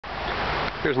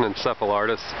Here's an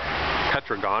Encephalartos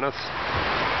pterogonus,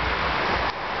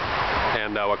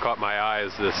 and what caught my eye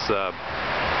is this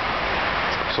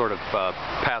sort of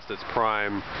past its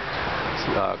prime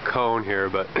cone here,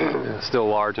 but still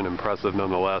large and impressive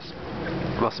nonetheless.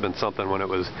 Must have been something when it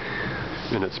was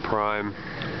in its prime.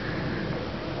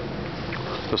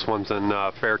 This one's in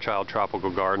Fairchild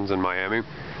Tropical Gardens in Miami.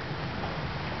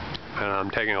 And I'm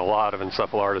taking a lot of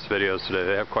Encephalartos videos today.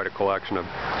 They have quite a collection of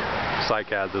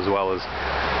Cycads as well as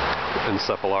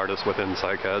Encephalartos within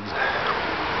Cycads.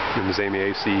 And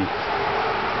Zamiaceae.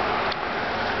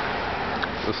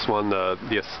 This one,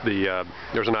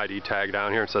 there's an ID tag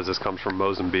down here. It says this comes from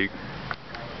Mozambique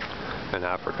in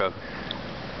Africa.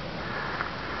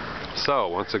 So,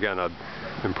 once again, an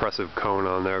impressive cone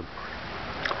on there.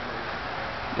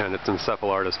 And it's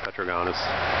Encephalartos pterogonus.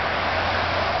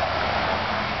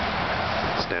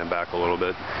 Stand back a little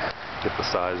bit, get the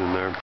size in there.